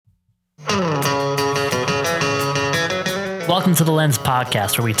Welcome to the Lens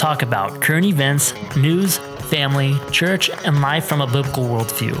Podcast, where we talk about current events, news, family, church, and life from a biblical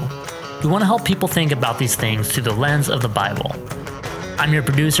worldview. We want to help people think about these things through the lens of the Bible. I'm your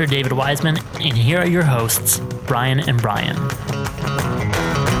producer, David Wiseman, and here are your hosts, Brian and Brian.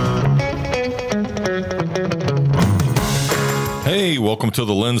 Hey, welcome to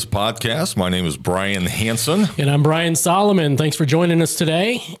the Lens Podcast. My name is Brian Hansen. And I'm Brian Solomon. Thanks for joining us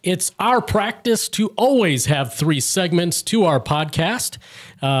today. It's our practice to always have 3 segments to our podcast.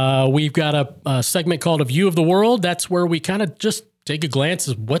 We've got a segment called A View of the World. That's where we kind of just take a glance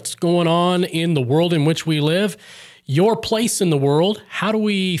at what's going on in the world in which we live. Your place in the world. How do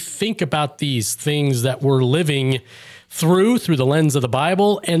we think about these things that we're living through the lens of the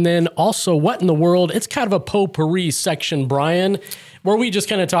Bible? And then also, what in the world? It's kind of a potpourri section, Brian, where we just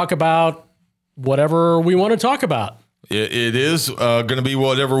kind of talk about whatever we want to talk about. It is going to be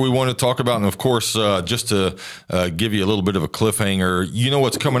whatever we want to talk about. And of course, just to give you a little bit of a cliffhanger, you know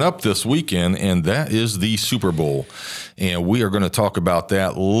what's coming up this weekend, and that is the Super Bowl. And we are going to talk about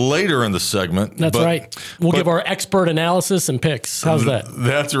that later in the segment. That's right. We'll give our expert analysis and picks. How's that?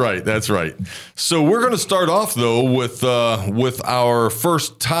 That's right. That's right. So we're going to start off, though, with our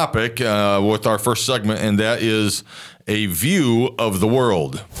first topic, with our first segment, and that is A View of the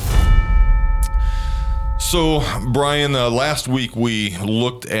World. So, Brian, last week we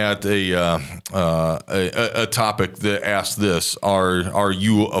looked at a topic that asked this: Are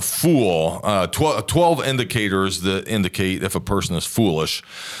you a fool? 12 indicators that indicate if a person is foolish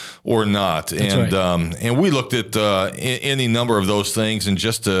or not. That's and right. And we looked at any number of those things, and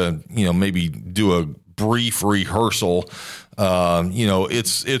just to maybe do a brief rehearsal,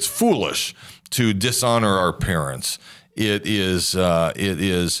 it's foolish to dishonor our parents. It is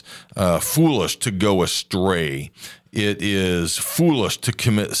foolish to go astray. It is foolish to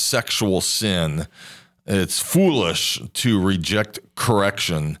commit sexual sin. It's foolish to reject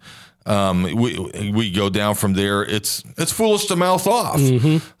correction. We go down from there. It's foolish to mouth off.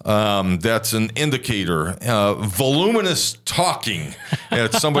 Mm-hmm. That's an indicator. Voluminous talking.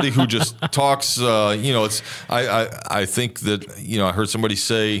 It's somebody who just talks. I think that I heard somebody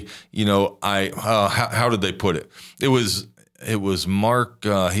say. How did they put it? It was Mark,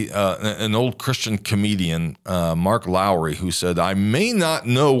 an old Christian comedian, Mark Lowry, who said, "I may not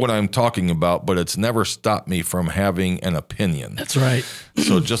know what I'm talking about, but it's never stopped me from having an opinion." That's right.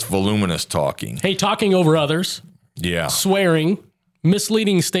 So just voluminous talking. Hey, talking over others. Yeah. Swearing,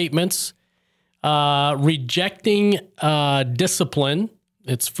 misleading statements, rejecting discipline.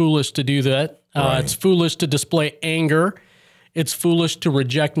 It's foolish to do that. Right. It's foolish to display anger. It's foolish to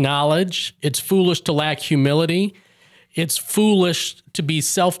reject knowledge. It's foolish to lack humility. It's foolish to be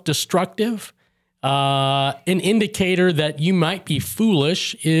self-destructive. An indicator that you might be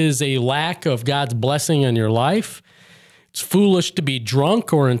foolish is a lack of God's blessing on your life. It's foolish to be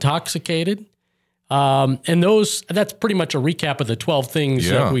drunk or intoxicated. And that's pretty much a recap of the 12 things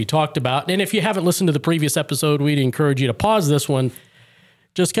that we talked about. And if you haven't listened to the previous episode, we'd encourage you to pause this one,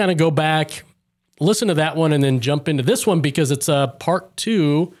 just kind of go back, listen to that one, and then jump into this one, because it's a part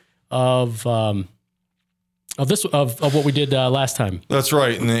 2 of what we did last time. That's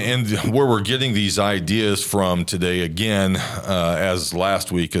right. And where we're getting these ideas from today, again, as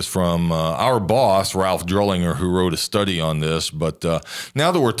last week, is from our boss, Ralph Drellinger, who wrote a study on this. But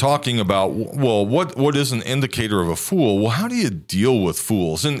now that we're talking about, well, what is an indicator of a fool? Well, how do you deal with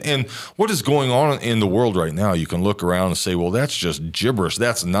fools? And what is going on in the world right now? You can look around and say, well, that's just gibberish.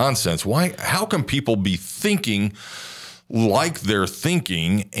 That's nonsense. Why? How can people be thinking like they're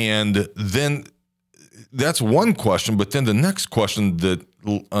thinking? And then that's one question, but then the next question that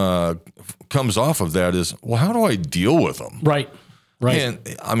comes off of that is, well, how do I deal with them? Right. And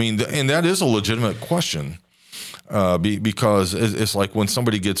and that is a legitimate question, because it's like when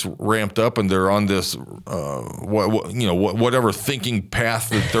somebody gets ramped up and they're on this, whatever thinking path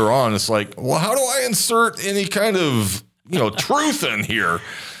that they're on. It's like, well, how do I insert any kind of truth in here?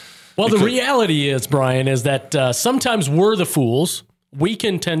 Well, the reality is, Brian, is that sometimes we're the fools. We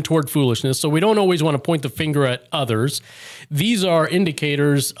can tend toward foolishness, so we don't always want to point the finger at others. These are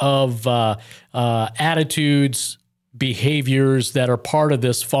indicators of attitudes, behaviors that are part of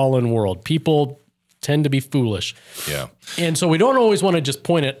this fallen world. People tend to be foolish. Yeah. And so we don't always want to just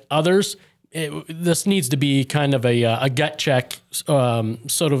point at others. This needs to be kind of a gut check, so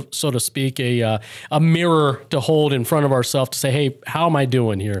to speak, a mirror to hold in front of ourselves to say, hey, how am I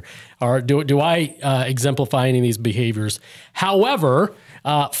doing here? Or do I exemplify any of these behaviors? However,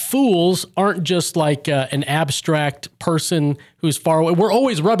 fools aren't just like an abstract person who's far away. We're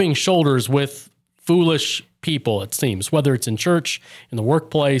always rubbing shoulders with foolish people, it seems, whether it's in church, in the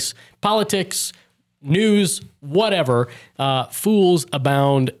workplace, politics, news, whatever. Fools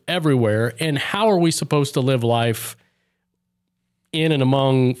abound everywhere. And how are we supposed to live life in and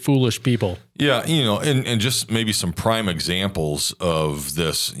among foolish people? Yeah, and just maybe some prime examples of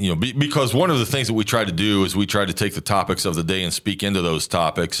this, because one of the things that we try to do is we try to take the topics of the day and speak into those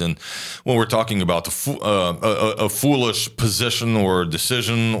topics. And when we're talking about a foolish position or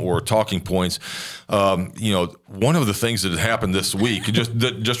decision or talking points, one of the things that had happened this week,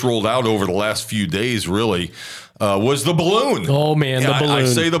 that just rolled out over the last few days, really, was the balloon. Oh, man, the balloon. I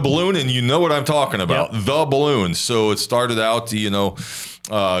say the balloon, and you know what I'm talking about, Yep. The balloon. So it started out,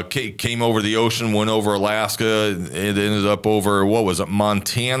 came over the ocean, went over Alaska. It ended up over,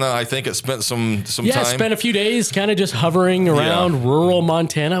 Montana? I think it spent some time. Yeah, spent a few days kind of just hovering around rural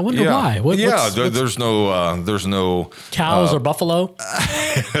Montana. I wonder why. There's no cows or buffalo.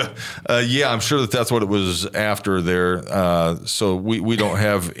 I'm sure that's what it was after there. So we don't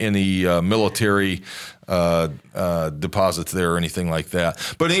have any military deposits there or anything like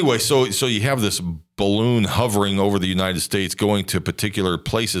that. But anyway, so you have this balloon hovering over the United States, going to particular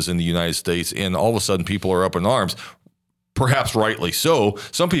places in the United States, and all of a sudden people are up in arms. Perhaps rightly so.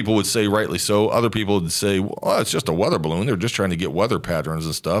 Some people would say rightly so. Other people would say, well, it's just a weather balloon. They're just trying to get weather patterns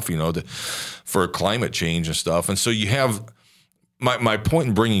and stuff, for climate change and stuff. And so you have, my point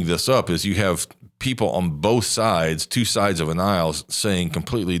in bringing this up is you have people on both sides, two sides of an aisle, saying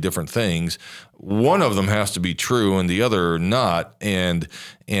completely different things. One of them has to be true and the other not. And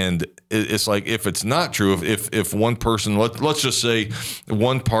it's like, if it's not true, if one person, let's just say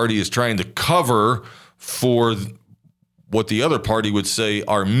one party is trying to cover for what the other party would say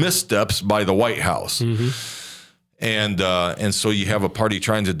are missteps by the White House. Mm-hmm. And so you have a party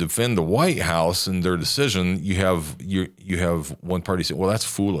trying to defend the White House and their decision. You have one party saying, "Well, that's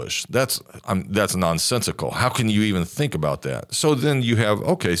foolish. That's nonsensical. How can you even think about that?" So then you have,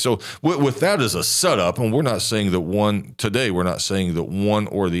 okay, so with that as a setup, and we're not saying that one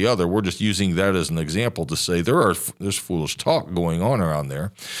or the other. We're just using that as an example to say there's foolish talk going on around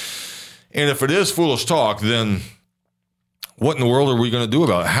there. And if it is foolish talk, then what in the world are we going to do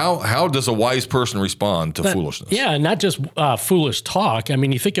about it? How does a wise person respond to foolishness? Yeah, not just foolish talk. I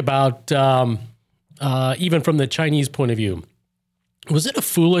mean, you think about even from the Chinese point of view, was it a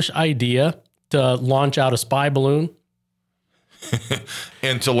foolish idea to launch out a spy balloon?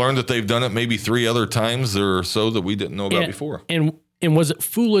 And to learn that they've done it maybe 3 other times or so that we didn't know about before. And was it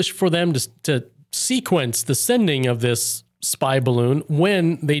foolish for them to sequence the sending of this spy balloon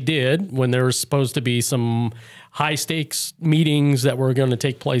when there was supposed to be some high stakes meetings that were going to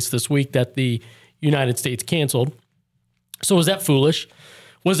take place this week that the United States canceled? So was that foolish?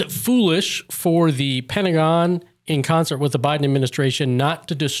 Was it foolish for the Pentagon, in concert with the Biden administration, not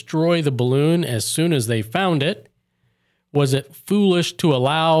to destroy the balloon as soon as they found it? Was it foolish to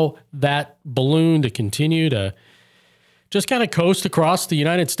allow that balloon to continue to just kind of coast across the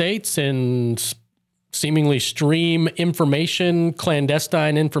United States and seemingly stream information,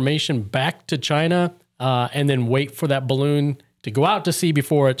 clandestine information, back to China, and then wait for that balloon to go out to sea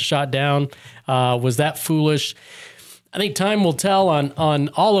before it's shot down? Was that foolish? I think time will tell on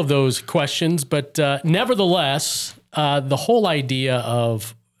all of those questions, but nevertheless, the whole idea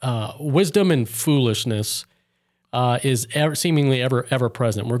of wisdom and foolishness is seemingly ever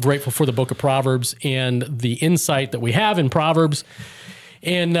present. We're grateful for the book of Proverbs and the insight that we have in Proverbs,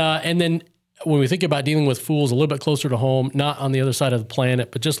 and then when we think about dealing with fools a little bit closer to home, not on the other side of the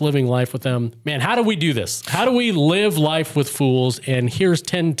planet, but just living life with them, man, how do we do this? How do we live life with fools? And here's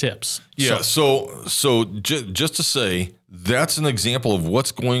 10 tips. Yeah, so just to say, that's an example of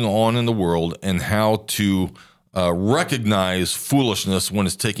what's going on in the world and how to recognize foolishness when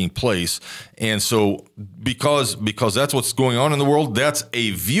it's taking place. And so because that's what's going on in the world, that's a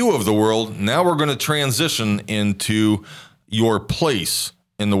view of the world. Now we're going to transition into your place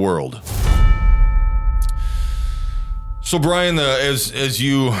in the world. So, Brian, as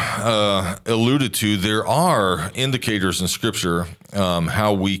you alluded to, there are indicators in Scripture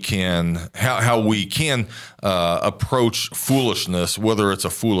how we can approach foolishness, whether it's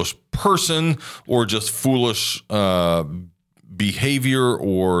a foolish person or just foolish behavior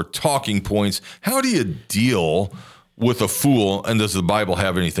or talking points. How do you deal with a fool, and does the Bible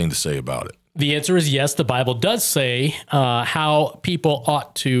have anything to say about it? The answer is yes. The Bible does say how people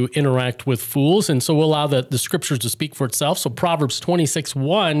ought to interact with fools, and so we'll allow the scriptures to speak for itself. So Proverbs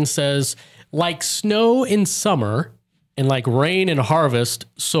 26:1 says, "Like snow in summer and like rain in harvest,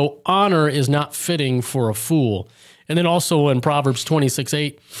 so honor is not fitting for a fool." And then also in Proverbs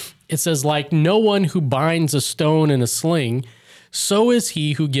 26:8, it says, "Like no one who binds a stone in a sling, so is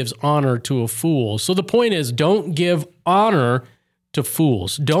he who gives honor to a fool." So the point is, don't give honor to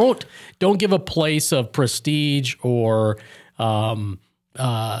fools. Don't give a place of prestige or don't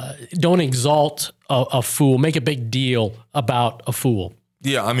exalt a fool. Make a big deal about a fool.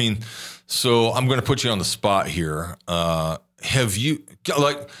 Yeah, I mean, so I'm going to put you on the spot here. Have you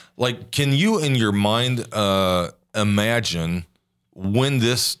can you in your mind imagine when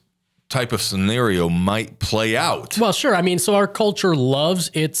this type of scenario might play out? Well, sure. I mean, so our culture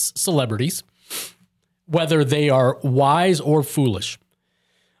loves its celebrities, whether they are wise or foolish.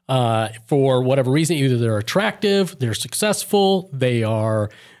 For whatever reason, either they're attractive, they're successful, they are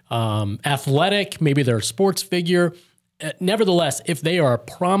athletic, maybe they're a sports figure. Nevertheless, if they are a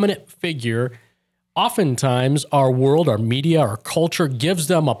prominent figure, oftentimes our world, our media, our culture gives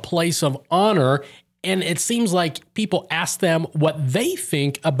them a place of honor. And it seems like people ask them what they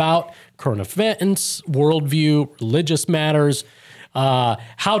think about current events, worldview, religious matters, how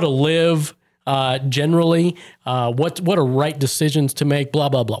to live generally, what are right decisions to make, blah,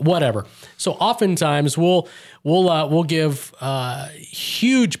 blah, blah, whatever. So oftentimes we'll give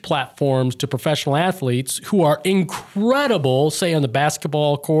huge platforms to professional athletes who are incredible, say on the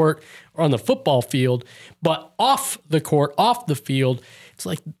basketball court or on the football field, but off the court, off the field, it's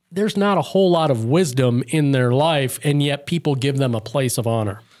like there's not a whole lot of wisdom in their life, and yet people give them a place of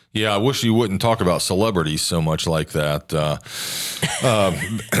honor. Yeah, I wish you wouldn't talk about celebrities so much like that,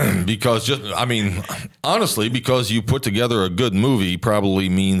 because honestly, because you put together a good movie probably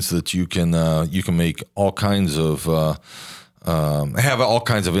means that you can make all kinds of have all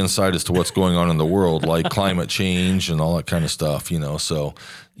kinds of insight as to what's going on in the world, like climate change and all that kind of stuff. So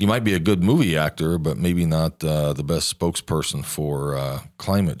you might be a good movie actor, but maybe not the best spokesperson for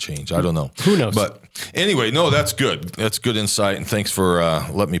climate change. I don't know. Who knows? But anyway, no, that's good. That's good insight, and thanks for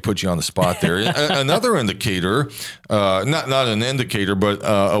letting me put you on the spot there. Another indicator, not an indicator, but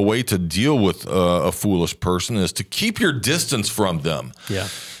a way to deal with a foolish person is to keep your distance from them. Yeah.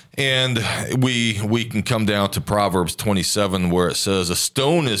 And we can come down to Proverbs 27, where it says, "A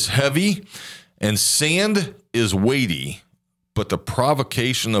stone is heavy and sand is weighty, but the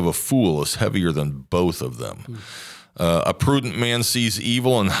provocation of a fool is heavier than both of them. A prudent man sees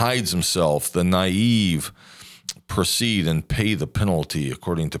evil and hides himself. The naive proceed and pay the penalty,"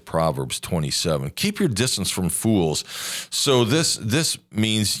 according to Proverbs 27. Keep your distance from fools. So this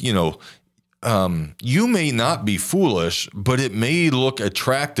means, you may not be foolish, but it may look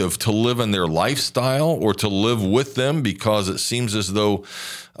attractive to live in their lifestyle or to live with them because it seems as though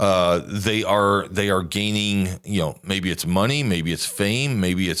they are gaining, maybe it's money, maybe it's fame,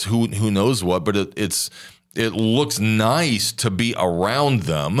 maybe it's who knows what, but it looks nice to be around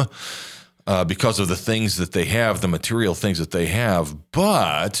them because of the things that they have, the material things that they have.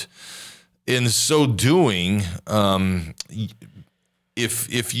 But in so doing,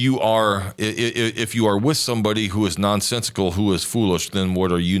 if you are with somebody who is nonsensical, who is foolish, then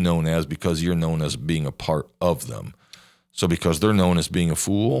what are you known as? Because you're known as being a part of them. So because they're known as being a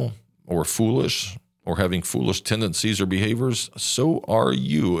fool or foolish or having foolish tendencies or behaviors, so are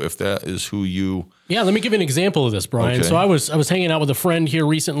you, if that is who you... Yeah, let me give you an example of this, Brian. Okay. So I was hanging out with a friend here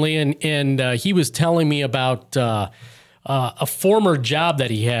recently, and he was telling me about a former job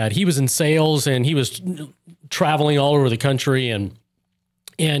that he had. He was in sales, and he was traveling all over the country, and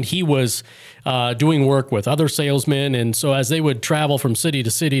he was doing work with other salesmen. And so as they would travel from city to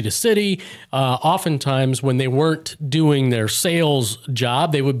city to city, oftentimes when they weren't doing their sales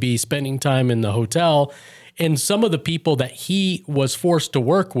job, they would be spending time in the hotel. And some of the people that he was forced to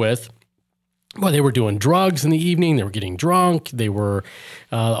work with, well, they were doing drugs in the evening, they were getting drunk, they were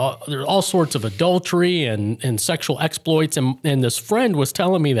there were all sorts of adultery and sexual exploits. And this friend was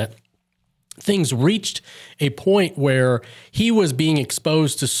telling me that things reached a point where he was being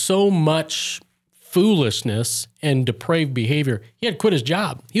exposed to so much foolishness and depraved behavior. He had quit his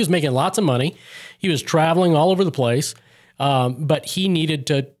job. He was making lots of money. He was traveling all over the place, but he needed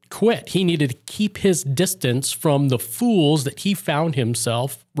to quit. He needed to keep his distance from the fools that he found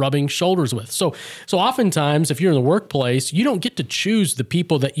himself rubbing shoulders with. So oftentimes, if you're in the workplace, you don't get to choose the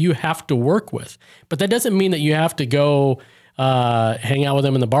people that you have to work with. But that doesn't mean that you have to go hang out with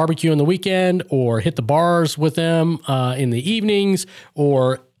them in the barbecue on the weekend, or hit the bars with them in the evenings,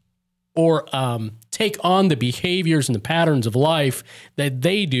 or take on the behaviors and the patterns of life that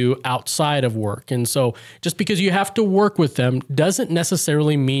they do outside of work. And so just because you have to work with them doesn't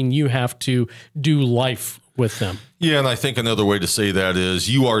necessarily mean you have to do life with them. Yeah, and I think another way to say that is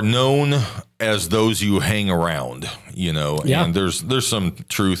you are known as those you hang around, Yeah. and there's some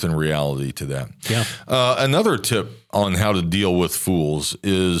truth and reality to that. Yeah. Another tip on how to deal with fools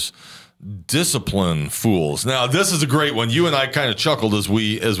is discipline fools. Now, this is a great one. You and I kind of chuckled as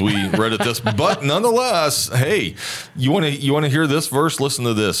we read it this, but nonetheless, hey, you want to hear this verse? Listen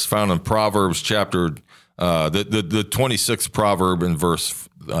to this, found in Proverbs chapter the 26th proverb in verse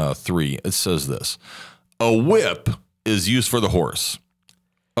 3. It says this: a whip is used for the horse,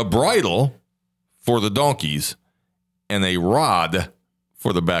 a bridle for the donkeys, and a rod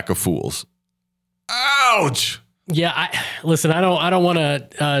for the back of fools. Ouch! Yeah, listen. I don't want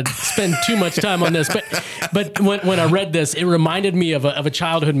to spend too much time on this, but when I read this, it reminded me of a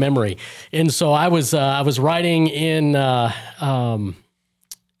childhood memory. And so I was riding in.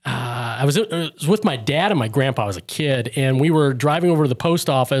 I was with my dad and my grandpa as a kid, and we were driving over to the post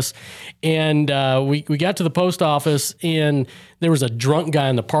office, and we got to the post office, and there was a drunk guy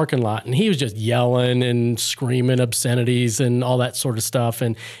in the parking lot, and he was just yelling and screaming obscenities and all that sort of stuff.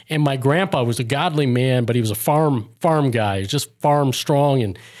 And my grandpa was a godly man, but he was a farm guy. He was just farm strong,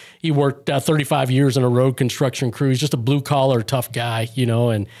 and he worked 35 years in a road construction crew. He's just a blue collar, tough guy,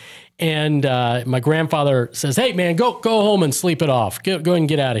 And my grandfather says, "Hey, man, go home and sleep it off. Go ahead and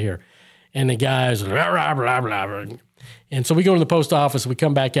get out of here." And the guy's blah, blah, blah, blah. And so we go to the post office. We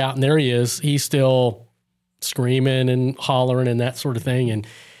come back out, and there he is. He's still screaming and hollering and that sort of thing.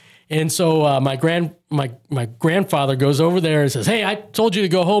 And so my grandfather goes over there and says, "Hey, I told you to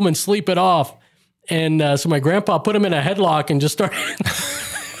go home and sleep it off." And so my grandpa put him in a headlock and just started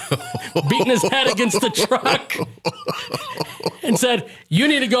beating his head against the truck. And said, "You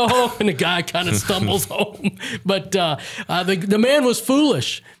need to go home." And the guy kind of stumbles home. But the man was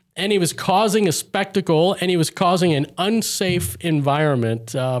foolish, and he was causing a spectacle, and he was causing an unsafe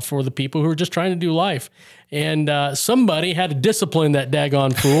environment for the people who were just trying to do life. And somebody had to discipline that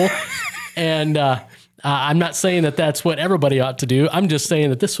daggone fool. And I'm not saying that that's what everybody ought to do. I'm just saying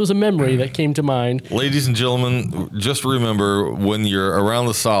that this was a memory that came to mind. Ladies and gentlemen, just remember, when you're around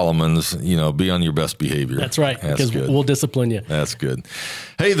the Solomons, be on your best behavior. That's right, because we'll discipline you. That's good.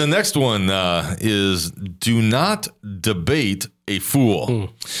 Hey, the next one is do not debate a fool.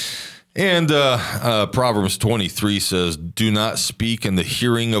 And Proverbs 23 says, "Do not speak in the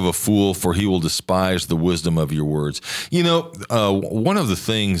hearing of a fool, for he will despise the wisdom of your words." One of the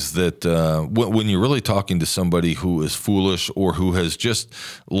things that when you're really talking to somebody who is foolish or who has just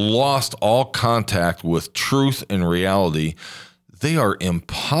lost all contact with truth and reality, they are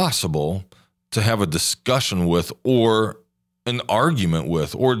impossible to have a discussion with or an argument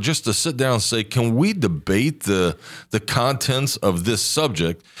with, or just to sit down and say, "Can we debate the contents of this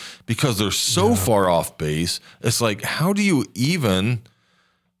subject?" Because they're so far off base. It's like, how do you even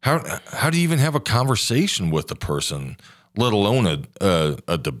have a conversation with the person, let alone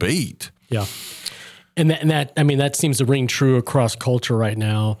a debate? Yeah, and that seems to ring true across culture right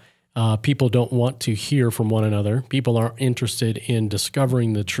now. People don't want to hear from one another. People aren't interested in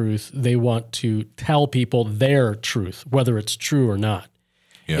discovering the truth. They want to tell people their truth, whether it's true or not.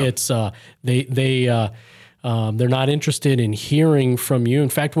 Yeah. It's they're not interested in hearing from you. In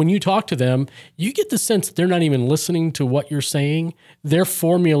fact, when you talk to them, you get the sense that they're not even listening to what you're saying. They're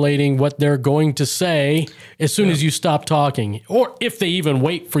formulating what they're going to say as soon as you stop talking, or if they even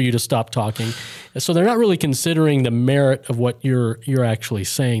wait for you to stop talking. So they're not really considering the merit of what you're actually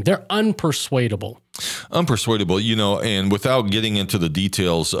saying. They're unpersuadable. And without getting into the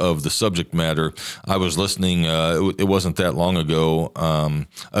details of the subject matter, I was listening, it wasn't that long ago,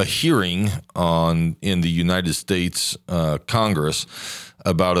 a hearing in the United States Congress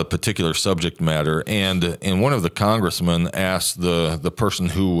about a particular subject matter. And one of the congressmen asked the person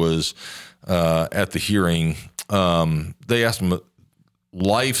who was at the hearing, they asked him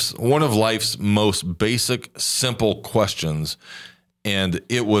one of life's most basic, simple questions. And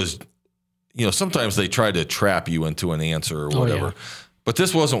it was, sometimes they try to trap you into an answer or whatever. Yeah. But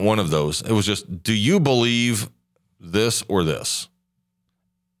this wasn't one of those. It was just, do you believe this or this?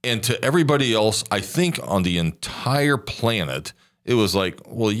 And to everybody else, I think on the entire planet, it was like,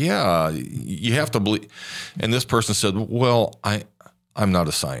 well, yeah, you have to believe. And this person said, well, I'm not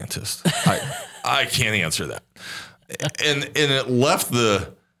a scientist. I can't answer that. And it left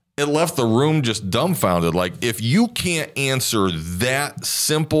the room just dumbfounded. Like, if you can't answer that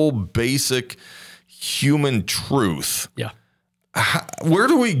simple, basic human truth, where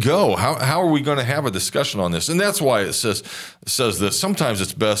do we go? How are we going to have a discussion on this? And that's why it says this. Sometimes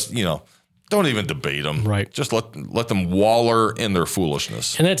it's best, don't even debate them. Right. Just let them waller in their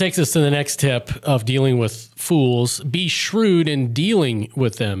foolishness. And that takes us to the next tip of dealing with fools. Be shrewd in dealing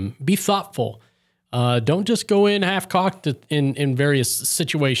with them. Be thoughtful. Don't just go in half-cocked in various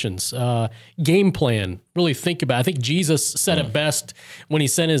situations. Game plan. Really think about it. I think Jesus said it best when he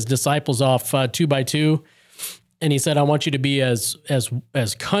sent his disciples off 2 by 2. And he said, I want you to be as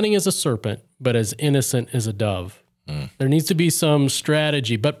cunning as a serpent, but as innocent as a dove. There needs to be some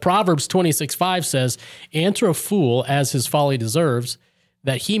strategy. But Proverbs 26:5 says, answer a fool as his folly deserves,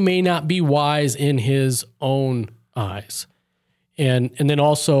 that he may not be wise in his own eyes. And then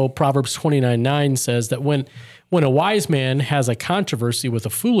also Proverbs 29:9 says that when a wise man has a controversy with a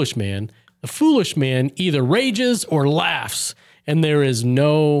foolish man, the foolish man either rages or laughs, and there is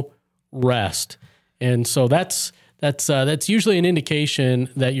no rest. And so that's usually an indication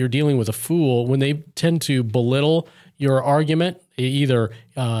that you're dealing with a fool when they tend to belittle your argument, either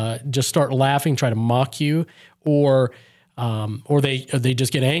just start laughing, try to mock you, or they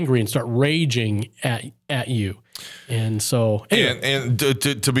just get angry and start raging at you. And so, anyway. and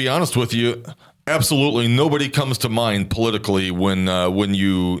to be honest with you, absolutely nobody comes to mind politically when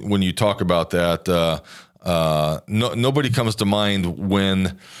you talk about that. Nobody comes to mind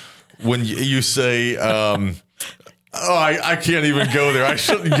when you say. I can't even go there. I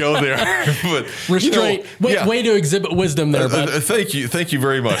shouldn't go there. But restraint. Way to exhibit wisdom there. Thank you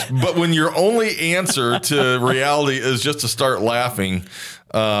very much. But when your only answer to reality is just to start laughing.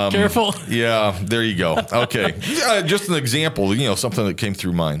 Careful. Yeah, there you go. Okay. Just an example, something that came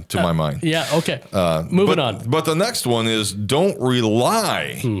through my mind. Yeah, okay. Moving on. But the next one is don't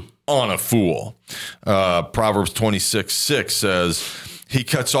rely on a fool. Proverbs 26:6 says, he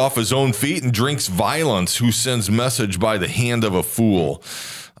cuts off his own feet and drinks violence who sends message by the hand of a fool.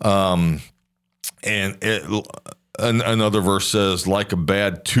 Another verse says, like a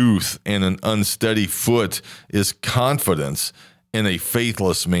bad tooth and an unsteady foot is confidence in a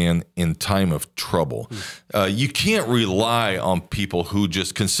faithless man in time of trouble. You can't rely on people who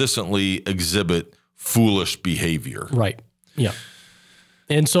just consistently exhibit foolish behavior. Right. Yeah.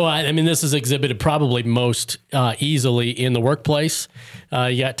 And so, this is exhibited probably most easily in the workplace.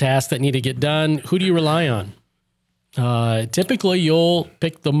 You got tasks that need to get done. Who do you rely on? Typically, you'll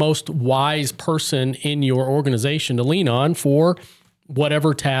pick the most wise person in your organization to lean on for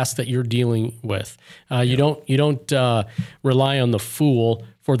whatever task that you're dealing with. You don't rely on the fool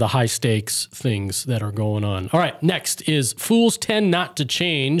for the high stakes things that are going on. All right, next is fools tend not to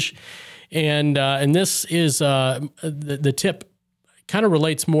change, and this is the tip. Kind of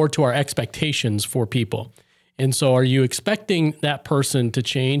relates more to our expectations for people. And so are you expecting that person to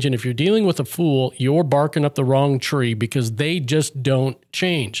change? And if you're dealing with a fool, you're barking up the wrong tree because they just don't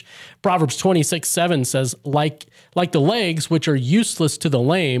change. Proverbs 26:7 says, like the legs which are useless to the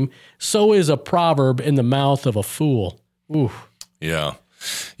lame, so is a proverb in the mouth of a fool. Ooh. Yeah.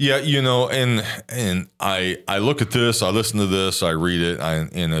 Yeah, and I look at this, I listen to this, I read it,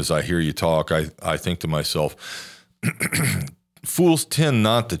 and as I hear you talk, I think to myself, fools tend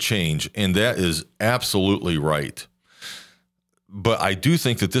not to change, and that is absolutely right. But I do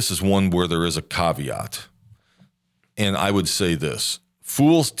think that this is one where there is a caveat. And I would say this,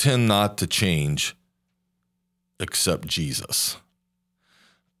 fools tend not to change except Jesus.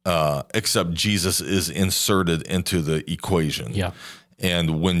 Except Jesus is inserted into the equation. Yeah.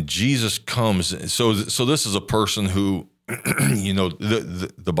 And when Jesus comes, so this is a person who,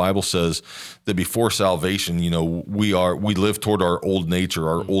 the Bible says that before salvation, we live toward our old nature,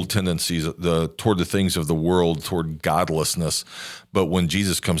 our old tendencies, toward the things of the world, toward godlessness. But when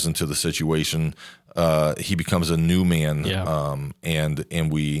Jesus comes into the situation, he becomes a new man,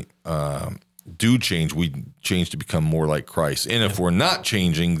 and we do change. We change to become more like Christ. And if we're not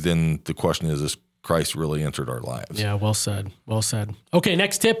changing, then the question is Christ really entered our lives? Yeah, well said. Well said. Okay,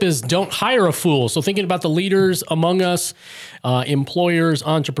 next tip is don't hire a fool. So thinking about the leaders among us, employers,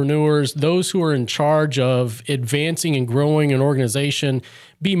 entrepreneurs, those who are in charge of advancing and growing an organization,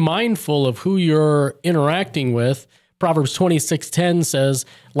 be mindful of who you're interacting with. Proverbs 26:10 says,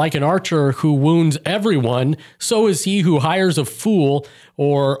 like an archer who wounds everyone, so is he who hires a fool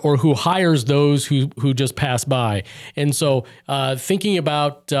or who hires those who just pass by. And so thinking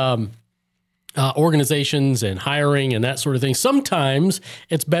about organizations and hiring and that sort of thing, sometimes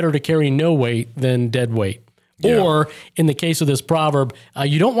it's better to carry no weight than dead weight. Yeah. Or in the case of this proverb,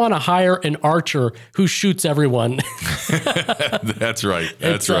 you don't want to hire an archer who shoots everyone. That's right.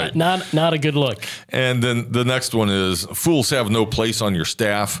 That's right. Not a good look. And then the next one is fools have no place on your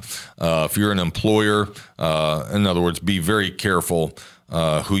staff. If you're an employer, in other words, be very careful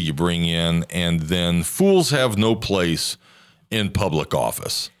who you bring in. And then fools have no place in public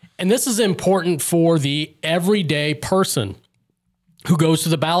office. And this is important for the everyday person who goes to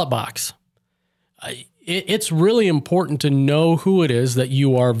the ballot box. It's really important to know who it is that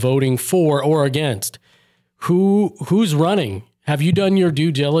you are voting for or against. Who's running? Have you done your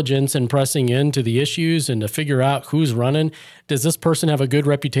due diligence in pressing into the issues and to figure out who's running? Does this person have a good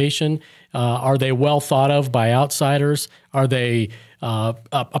reputation? Are they well thought of by outsiders? Are they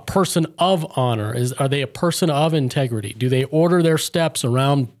a person of honor? Are they a person of integrity? Do they order their steps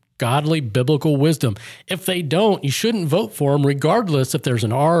around godly biblical wisdom? If they don't, you shouldn't vote for them, regardless if there's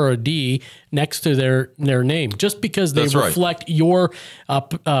an R or a D next to their name. Just because they reflect your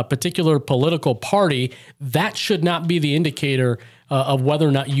particular political party, that should not be the indicator of whether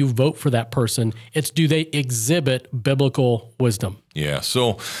or not you vote for that person. It's, do they exhibit biblical wisdom? Yeah.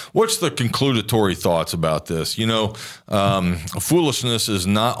 So what's the concludatory thoughts about this? Foolishness is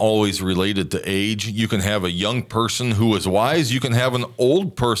not always related to age. You can have a young person who is wise. You can have an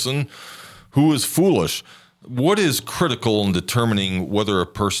old person who is foolish. What is critical in determining whether a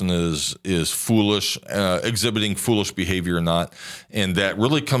person is foolish, exhibiting foolish behavior or not? And that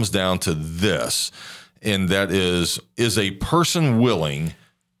really comes down to this, and that is a person willing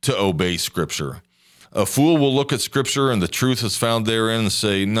to obey Scripture? A fool will look at Scripture and the truth is found therein and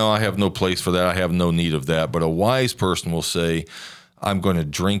say, no, I have no place for that. I have no need of that. But a wise person will say, I'm going to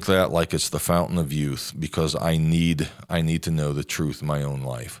drink that like it's the fountain of youth because I need to know the truth in my own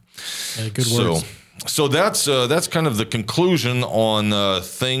life. Good words. So that's kind of the conclusion on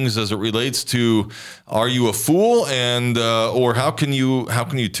things as it relates to, are you a fool, and or how can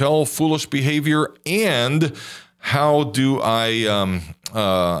you tell foolish behavior, and how do I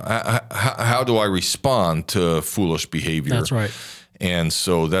respond to foolish behavior? That's right. And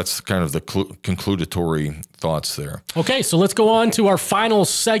so that's kind of the concludatory thoughts there. Okay, so let's go on to our final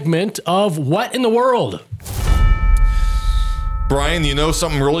segment of What in the World? Brian,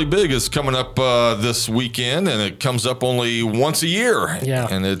 something really big is coming up this weekend, and it comes up only once a year. Yeah.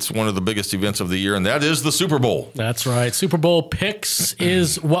 And it's one of the biggest events of the year, and that is the Super Bowl. That's right. Super Bowl picks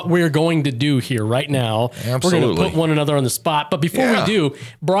is what we're going to do here right now. Absolutely. We're going to put one another on the spot. But before we do,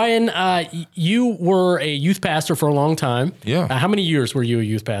 Brian, you were a youth pastor for a long time. Yeah. How many years were you a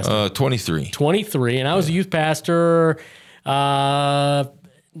youth pastor? 23. 23. And I was a youth pastor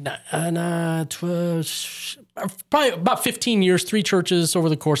probably about 15 years, 3 churches over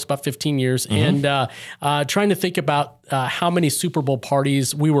the course of about 15 years, and trying to think about how many Super Bowl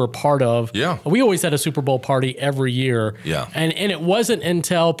parties we were a part of. Yeah. We always had a Super Bowl party every year. Yeah. And it wasn't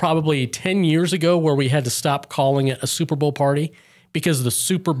until probably 10 years ago where we had to stop calling it a Super Bowl party, because the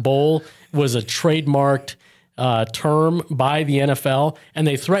Super Bowl was a trademarked term by the NFL, and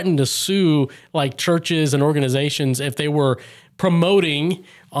they threatened to sue like churches and organizations if they were promoting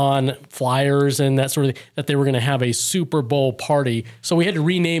on flyers and that sort of thing, that they were going to have a Super Bowl party. So we had to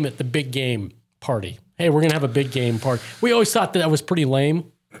rename it the Big Game Party. Hey, we're going to have a big game party. We always thought that was pretty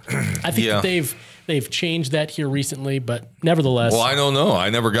lame. I think that they've changed that here recently, but nevertheless. Well, I don't know.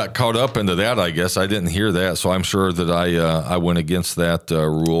 I never got caught up into that, I guess. I didn't hear that, so I'm sure that I went against that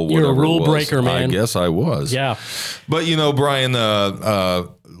rule. You're a rule breaker, man. I guess I was. Yeah. But, Brian,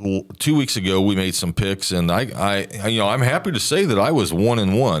 2 weeks ago we made some picks, and I'm happy to say that I was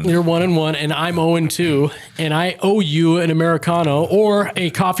 1-1. You're 1-1, and I'm 0-2, and I owe you an Americano or a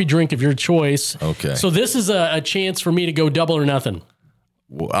coffee drink of your choice. Okay. So this is a chance for me to go double or nothing.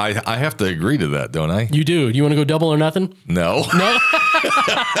 Well, I have to agree to that, don't I? You do. Do you want to go double or nothing? No. No?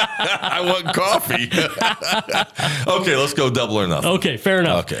 I want coffee. Okay, let's go double or nothing. Okay, fair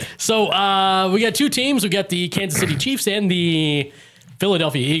enough. Okay. So we got 2 teams. We got the Kansas City Chiefs and the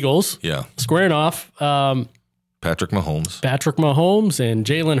Philadelphia Eagles. Yeah. Squaring off. Patrick Mahomes and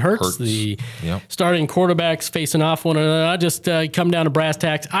Jalen Hurts. The starting quarterbacks facing off one another. I just come down to brass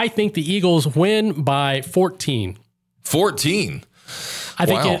tacks. I think the Eagles win by 14. 14? I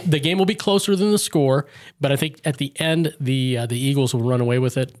think the game will be closer than the score, but I think at the end the Eagles will run away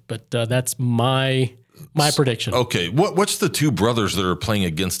with it. But that's my prediction. Okay, what's the 2 brothers that are playing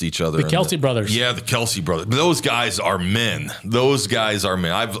against each other? The Kelsey brothers. Yeah, the Kelsey brothers. Those guys are men.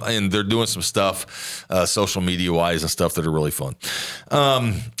 And they're doing some stuff, social media wise and stuff that are really fun.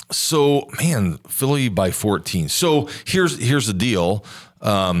 So, man, Philly by 14. So here's the deal.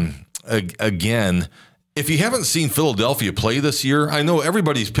 Again, if you haven't seen Philadelphia play this year, I know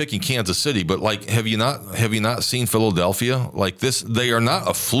everybody's picking Kansas City, but have you not seen Philadelphia? Like this, they are not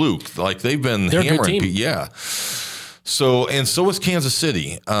a fluke. Like they've been hammering people. Yeah. So is Kansas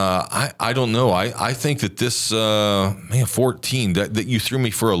City. I don't know. I think that this 14 that you threw me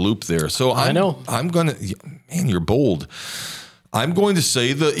for a loop there. So I know I'm gonna. Man, you're bold. I'm going to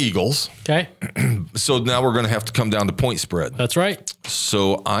say the Eagles. Okay. So now we're going to have to come down to point spread. That's right.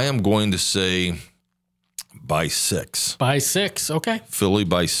 So I am going to say by 6. By 6, okay. Philly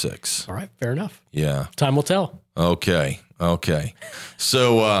by 6. All right, fair enough. Yeah. Time will tell. Okay. Okay.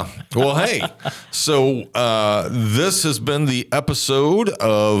 So, well, hey, so this has been the episode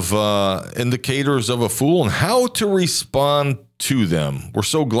of Indicators of a Fool and how to respond to them. We're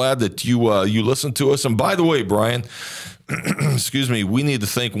so glad that you listened to us. And by the way, Brian, excuse me, we need to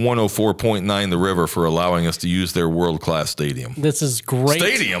thank 104.9 The River for allowing us to use their world-class stadium. This is great.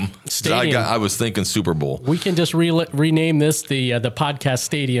 Stadium. I was thinking Super Bowl. We can just rename this the podcast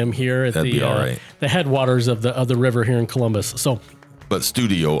stadium here at the headwaters of the river here in Columbus. So, but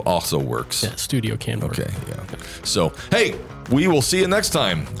studio also works. Yeah, studio can work. Okay, yeah. So, hey, we will see you next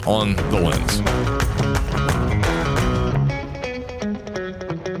time on The Lens.